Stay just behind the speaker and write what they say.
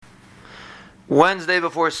Wednesday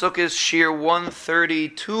before Sukkot, Shiur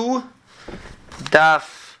 132,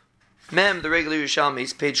 Daf Mem, the regular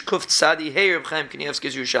Yerushalmi, page Kuf Tzadi, Hey Reb Chaim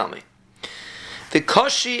Kanievsky's Yerushalmi. The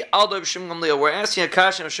Kashi Aldo of Shim Gamliel, we're asking a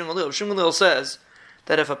Kashi of Shim Gamliel. Shim Gamliel says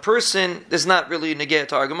that if a person, this is not really negate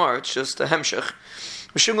to our Gemara, it's just a Hemshech.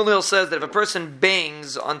 Shim Gamliel says that if a person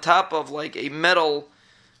bangs on top of like a metal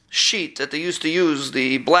sheet that they used to use,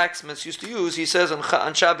 the blacksmiths used to use, he says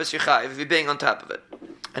on Shabbos Yechayev, if you bang on top of it.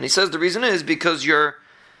 And he says the reason is because you're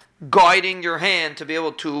guiding your hand to be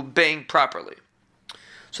able to bang properly.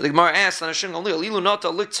 So the Gemara asks, if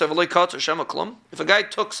a guy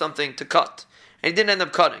took something to cut, and he didn't end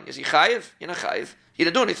up cutting, is he chayiv? You're not chayiv. He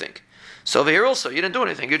didn't do anything. So over here also, you didn't do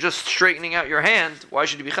anything. You're just straightening out your hand. Why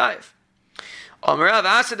should you be chayiv?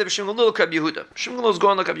 Shim Gamliel is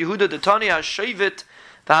going like Rabbi Yehuda, the Tanya Shevit,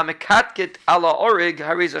 the Hamekatket ala Orig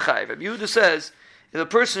Hariz Chayiv. Rabbi Yehuda says, if a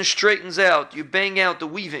person straightens out, you bang out the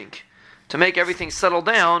weaving to make everything settle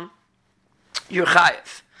down, you're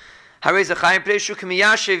chayiv.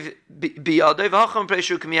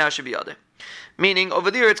 Meaning, over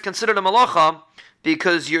there it's considered a malacha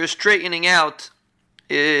because you're straightening out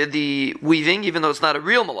the weaving, even though it's not a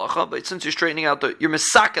real malacha, but since you're straightening out you're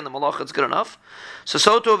misaking the malacha, it's good enough. So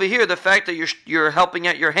to over here, the fact that you're helping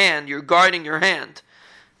out your hand, you're guarding your hand,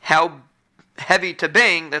 how heavy to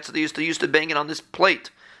bang, that's what they used to bang it on this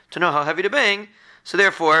plate to know how heavy to bang, so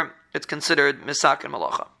therefore it's considered misak and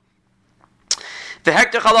malacha. The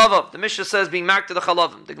hektar chalavav, the Mishnah says being marked to the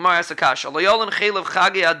chalavim. The Gemara asks a kasha, lo yolin chelev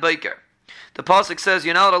chagi ad beiker. The pasuk says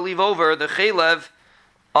you're not allowed to leave over the chelev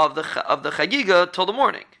of the chagiga till the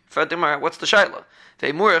morning. What's the shaila?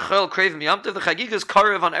 The chagiga is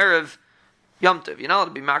karev on erev yamtiv. You're not allowed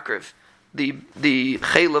to be makrev the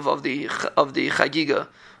chelev of the chagiga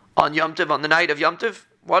on Yom Tov, on the night of Yom Tov.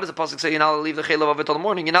 Why does the pasuk say you're not allowed to leave the chaylev of it till the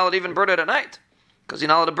morning? You're not allowed to even burn it at night, because you're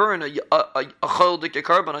not allowed to burn a chol dikya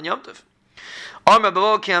carbon on Yom Tov. We're talking about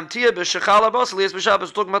that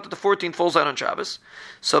the 14th falls out on Shabbos.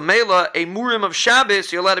 So Mela, a murim of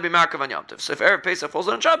Shabbos, you're allowed to be markav on Yom Tov. So if Erev Pesach falls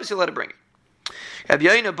out on Shabbos, you're allowed to bring it. If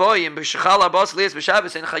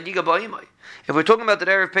we're talking about that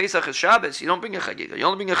Erev Pesach is Shabbos, you don't bring a chagiga. You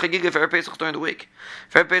only bring a chagiga if Erev Pesach during the week.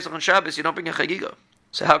 If Erev Pesach on Shabbos, you don't bring a chagiga.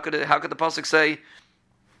 So how could the pasuk say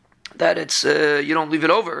that it's you don't leave it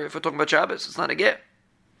over if we're talking about Shabbos? It's not a get.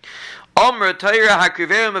 So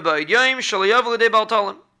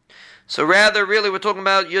rather, really, we're talking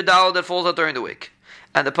about Yudal that falls out during the week,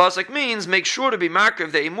 and the pasuk means make sure to be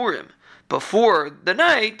markev the emurim before the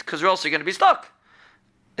night, because or else you're going to be stuck.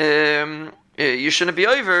 You shouldn't be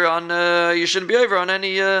over on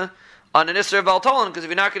any on an Isser of Baltalan, because if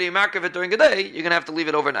you're not going to be markev it during the day, you're going to have to leave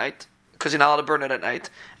it overnight, because you're not allowed to burn it at night,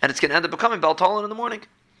 and it's going to end up becoming Baltalan in the morning.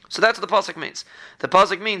 So that's what the pasuk means. The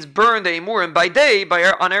pasuk means burn the emurim by day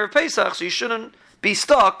on Erev Pesach, so you shouldn't be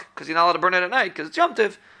stuck, because you're not allowed to burn it at night, because it's Yom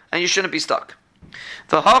Tov, and you shouldn't be stuck.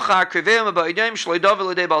 So the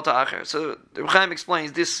Reb Chaim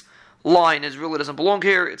explains this line really doesn't belong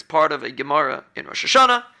here. It's part of a Gemara in Rosh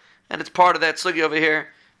Hashanah, and it's part of that sugi over here,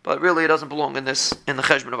 but really it doesn't belong in the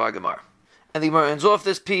cheshbon of our Gemara. And the Gemara ends off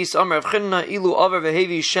this piece, Amar Rav Chinna, ilu aver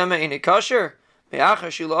v'hevi shema in kasher, me'achar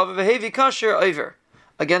shilu aver v'hevi kasher over.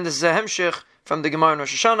 Again, this is a hemshich from the Gemara in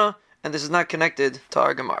Rosh Hashanah, and this is not connected to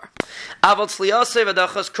our Gemara.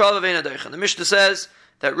 The Mishnah says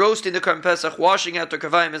that roasting the Karban Pesach, washing out the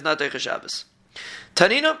kavayim, is not Deicha Shabbos.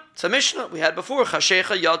 Tanina, it's a Mishnah we had before.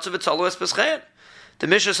 Chashecha yatzav etzalo es peschein. The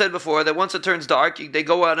Mishnah said before that once it turns dark, they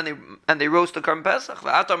go out and they roast the Karban Pesach.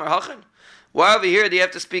 Why over here do you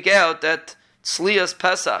have to speak out that Tzlias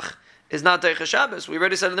Pesach is not Deicha Shabbos? We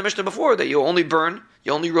already said in the Mishnah before that you only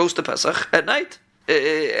roast the Pesach at night.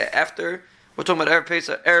 After we're talking about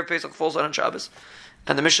Erev Pesach falls out on Shabbos,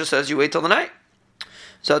 and the Mishnah says you wait till the night.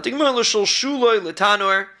 So the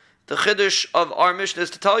chiddush of our Mishnah is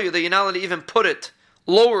to tell you that you're not allowed to even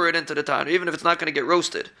lower it into the tanur, even if it's not going to get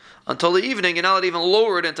roasted until the evening. You're not allowed to even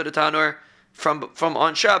lower it into the tanur from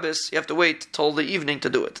on Shabbos. You have to wait till the evening to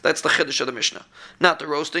do it. That's the chiddush of the Mishnah, not the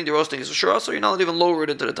roasting. The roasting is a shura, so you're not allowed to even lower it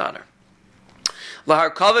into the tanur.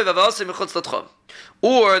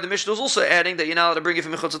 Or the Mishnah is also adding that you're not allowed to bring it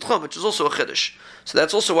from Mechutz Tchum, which is also a chiddush. So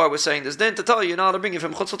that's also why we're saying this din, to tell you you're not allowed to bring it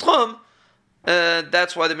from Mechutz Tchum.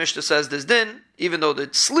 That's why the Mishnah says this din, even though the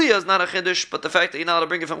tzliya is not a chiddush, but the fact that you're not allowed to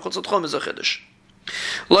bring it from Mechutz Tchum is a chiddush.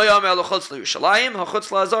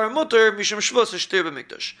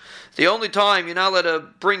 The only time you're not allowed to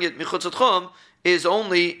bring it Mechutz Tchum is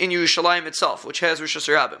only in Yerushalmi itself, which has Rosh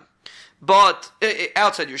Hashanah. But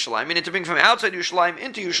outside Yerushalmi, meaning to bring from outside Yerushalmi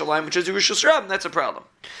into Yerushalmi, which is Yerushalmi, that's a problem.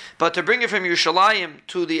 But to bring it from Yerushalmi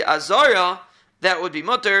to the Azara, that would be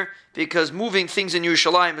mutter, because moving things in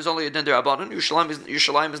Yerushalmi is only a din derabanan.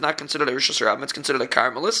 Yerushalmi is not considered a Rishus Rabbim, it's considered a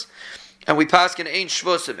Carmelis. And we pass in Ein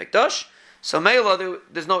Shvus in Mikdash. So Meila,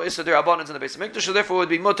 there's no Issa derabanan in the base of Mikdash, so therefore it would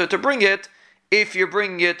be mutter to bring it. If you're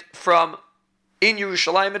bringing it from in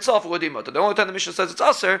Yerushalayim itself, it would be mutter. The only time the Mishnah says it's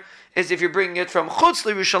aser is if you're bringing it from Chutz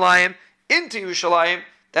Yerushalayim into Yerushalayim.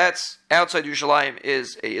 That's outside Yerushalayim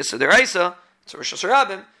is a Issa deraisa, it's a Rishus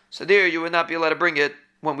Rabbim. So there you would not be allowed to bring it.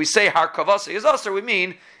 When we say Har Kavasi is aser, we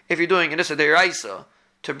mean if you're doing an Issa deraisa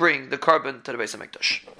to bring the carbon to the base of Mikdash.